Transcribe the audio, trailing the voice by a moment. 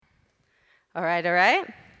All right, all right.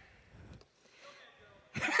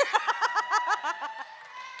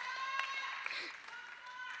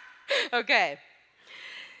 Okay.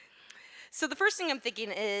 So the first thing I'm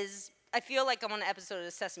thinking is, I feel like I'm on an episode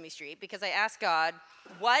of Sesame Street because I asked God,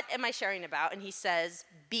 what am I sharing about? And he says,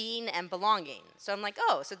 being and belonging. So I'm like,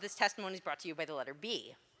 oh, so this testimony is brought to you by the letter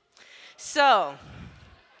B. So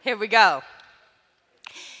here we go.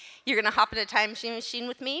 You're going to hop in a time machine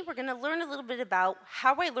with me. We're going to learn a little bit about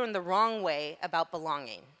how I learned the wrong way about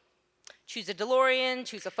belonging. Choose a DeLorean,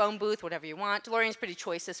 choose a phone booth, whatever you want. DeLorean's pretty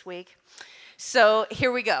choice this week. So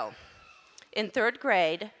here we go. In third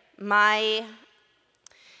grade, my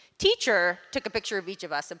teacher took a picture of each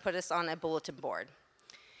of us and put us on a bulletin board.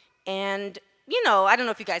 And, I don't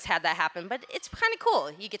know if you guys had that happen, but it's kind of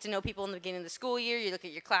cool. You get to know people in the beginning of the school year. You look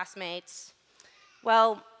at your classmates.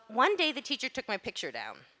 Well, one day the teacher took my picture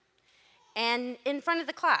down and in front of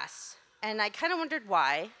the class. And I kind of wondered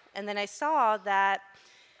why. And then I saw that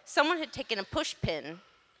someone had taken a push pin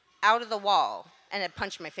out of the wall and had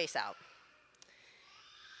punched my face out.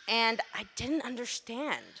 And I didn't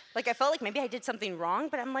understand. I felt like maybe I did something wrong,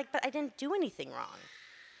 but I'm like, but I didn't do anything wrong.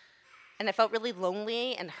 And I felt really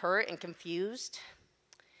lonely and hurt and confused.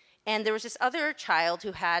 And there was this other child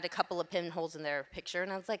who had a couple of pinholes in their picture,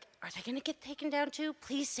 and I was like, are they going to get taken down too?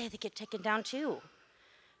 Please say they get taken down too.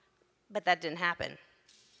 But that didn't happen.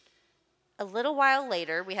 A little while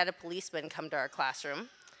later, we had a policeman come to our classroom,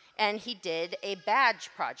 and he did a badge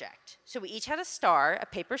project. So we each had a star, a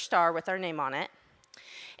paper star with our name on it,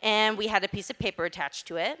 and we had a piece of paper attached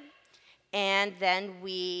to it, and then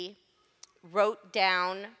we wrote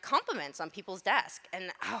down compliments on people's desk.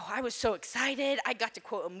 And I was so excited. I got to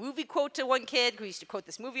quote a movie quote to one kid who used to quote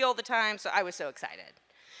this movie all the time, so I was so excited.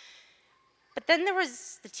 But then there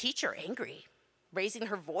was the teacher angry, raising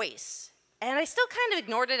her voice. And I still kind of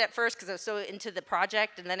ignored it at first because I was so into the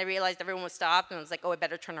project, and then I realized everyone was stopped, and I was like, oh, I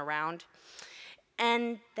better turn around.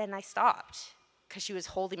 And then I stopped because she was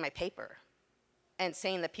holding my paper and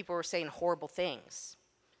saying that people were saying horrible things.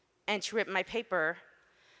 And she ripped my paper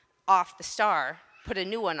off the star, put a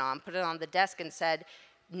new one on, put it on the desk, and said,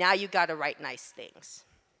 now you got to write nice things.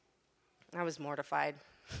 I was mortified.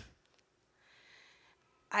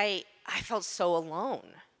 I felt so alone.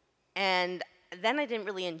 And then I didn't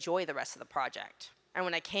really enjoy the rest of the project. And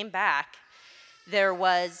when I came back, there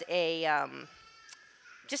was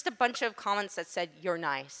just a bunch of comments that said, you're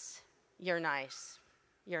nice, you're nice,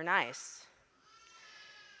 you're nice.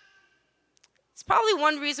 It's probably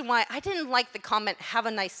one reason why I didn't like the comment, have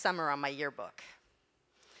a nice summer, on my yearbook.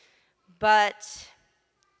 But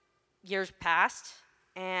years passed,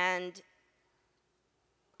 and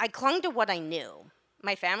I clung to what I knew.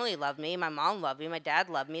 My family loved me, my mom loved me, my dad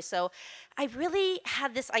loved me, so I really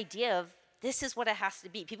had this idea of this is what it has to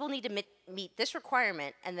be. People need to meet this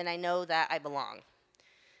requirement, and then I know that I belong.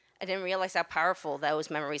 I didn't realize how powerful those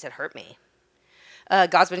memories had hurt me.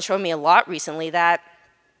 God's been showing me a lot recently that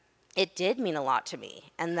it did mean a lot to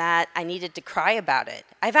me, and that I needed to cry about it.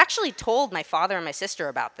 I've actually told my father and my sister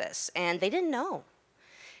about this, and they didn't know.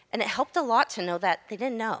 And it helped a lot to know that they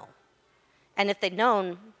didn't know. And if they'd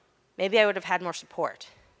known, maybe I would have had more support.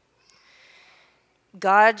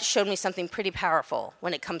 God showed me something pretty powerful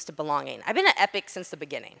when it comes to belonging. I've been at Epic since the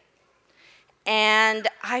beginning. And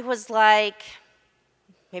I was like,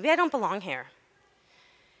 maybe I don't belong here.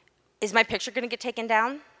 Is my picture going to get taken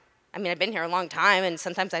down? I mean, I've been here a long time, and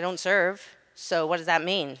sometimes I don't serve, so what does that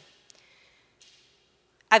mean?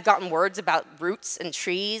 I've gotten words about roots and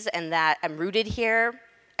trees and that I'm rooted here.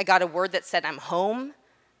 I got a word that said I'm home,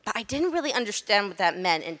 but I didn't really understand what that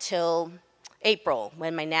meant until April,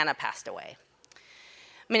 when my Nana passed away.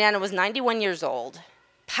 My Nana was 91 years old,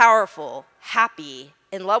 powerful, happy,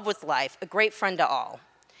 in love with life, a great friend to all.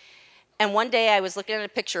 And one day I was looking at a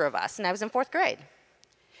picture of us, and I was in 4th grade.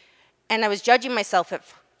 And I was judging myself at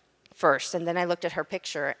first, and then I looked at her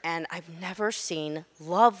picture, and I've never seen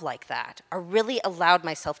love like that, or really allowed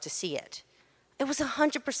myself to see it. It was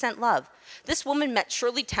 100% love. This woman met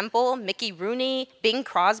Shirley Temple, Mickey Rooney, Bing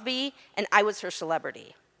Crosby, and I was her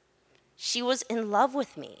celebrity. She was in love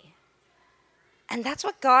with me. And that's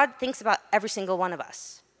what God thinks about every single one of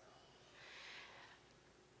us.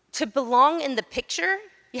 To belong in the picture,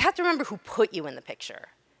 you have to remember who put you in the picture.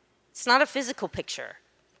 It's not a physical picture.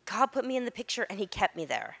 God put me in the picture, and he kept me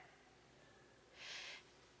there.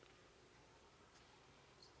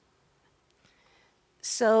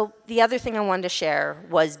 So the other thing I wanted to share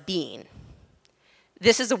was being.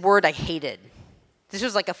 This is a word I hated. This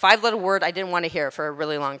was like a 5-letter word I didn't want to hear for a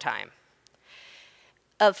really long time.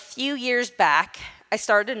 A few years back, I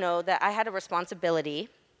started to know that I had a responsibility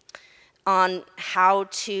on how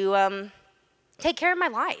to take care of my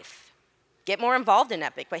life. get more involved in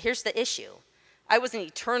Epic. But here's the issue. I was an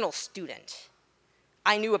eternal student.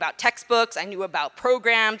 I knew about textbooks. I knew about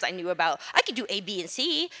programs. I could do A, B, and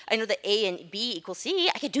C. I know that A and B equals C.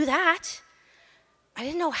 I could do that. I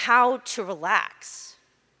didn't know how to relax.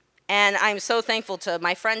 And I'm so thankful to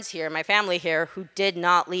my friends here, my family here, who did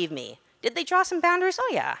not leave me. Did they draw some boundaries? Oh,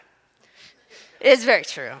 yeah. It is very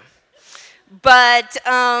true. But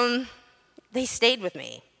they stayed with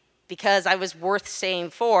me because I was worth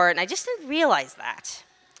staying for, and I just didn't realize that.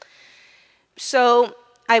 So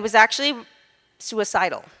I was actually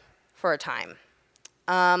suicidal for a time.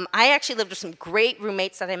 I actually lived with some great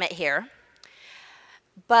roommates that I met here.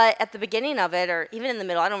 But at the beginning of it, or even in the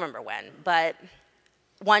middle, I don't remember when, but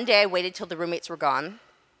one day I waited till the roommates were gone.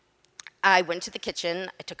 I went to the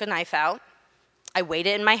kitchen, I took a knife out, I weighed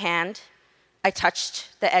it in my hand, I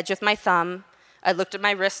touched the edge with my thumb, I looked at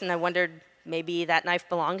my wrist and I wondered, maybe that knife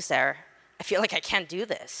belongs there. I feel like I can't do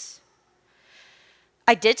this.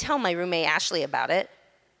 I did tell my roommate Ashley about it,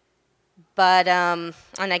 but and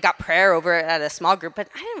I got prayer over it at a small group, but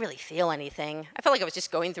I didn't really feel anything. I felt like I was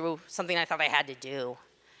just going through something I thought I had to do.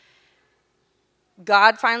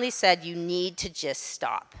 God finally said, you need to just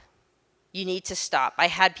stop. You need to stop. I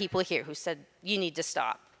had people here who said, you need to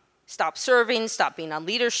stop. Stop serving, stop being on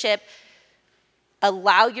leadership.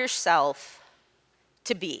 Allow yourself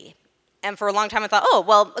to be. And for a long time I thought, oh,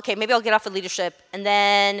 well, okay, maybe I'll get off of leadership, and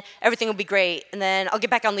then everything will be great, and then I'll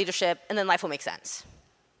get back on leadership, and then life will make sense.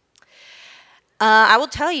 I will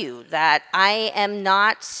tell you that I am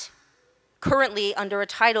not currently under a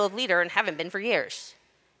title of leader and haven't been for years.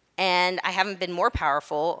 And I haven't been more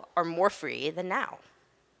powerful or more free than now.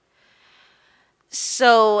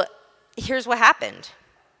 So here's what happened.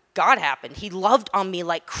 God happened. He loved on me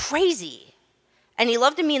like crazy. And he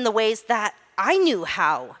loved me in the ways that I knew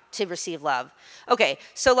how to receive love. Okay,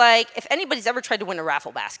 so like if anybody's ever tried to win a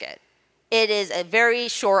raffle basket, it is a very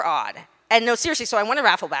sure odd. And no, seriously, so I won a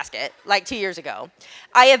raffle basket like 2 years ago.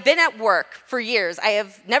 I have been at work for years. I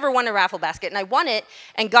have never won a raffle basket, and I won it,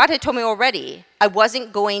 and God had told me already I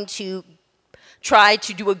wasn't going to try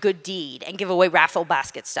to do a good deed and give away raffle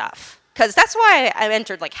basket stuff. Because that's why I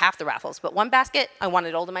entered like half the raffles. But one basket, I won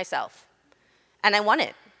it all to myself. And I won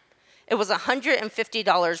it. It was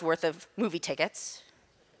 $150 worth of movie tickets,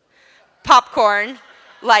 popcorn,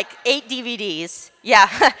 like 8 DVDs.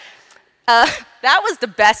 Yeah. That was the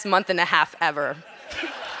best month and a half ever.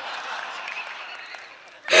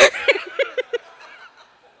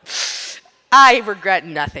 I regret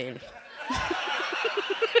nothing.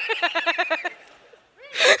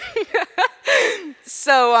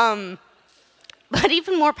 So, but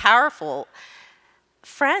even more powerful,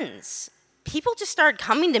 friends. People just started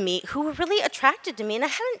coming to me who were really attracted to me, and I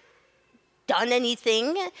hadn't done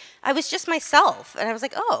anything. I was just myself, and I was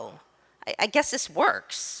like, oh, I guess this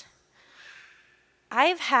works.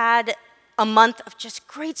 I've had a month of just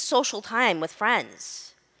great social time with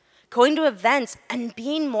friends, going to events and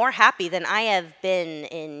being more happy than I have been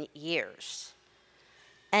in years.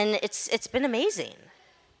 And it's been amazing.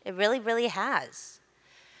 It really, really has.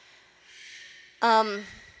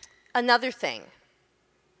 Another thing.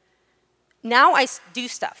 Now I do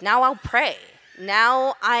stuff. Now I'll pray.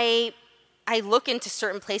 Now I look into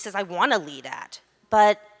certain places I want to lead at.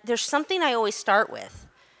 But there's something I always start with.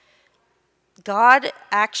 God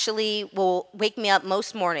actually will wake me up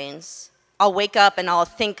most mornings. I'll wake up and I'll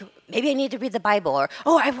think, maybe I need to read the Bible, or,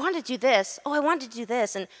 oh, I want to do this. Oh, I want to do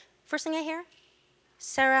this. And first thing I hear,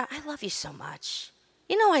 Sara, I love you so much.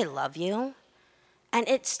 You know I love you. And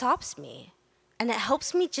it stops me. And it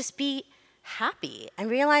helps me just be happy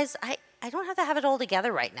and realize I don't have to have it all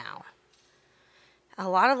together right now. A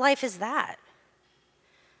lot of life is that.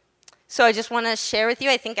 So I just want to share with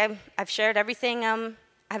you, I think I've shared everything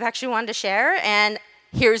I've actually wanted to share, and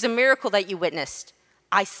here's a miracle that you witnessed.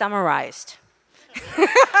 I summarized.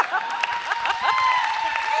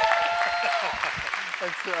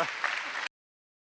 That's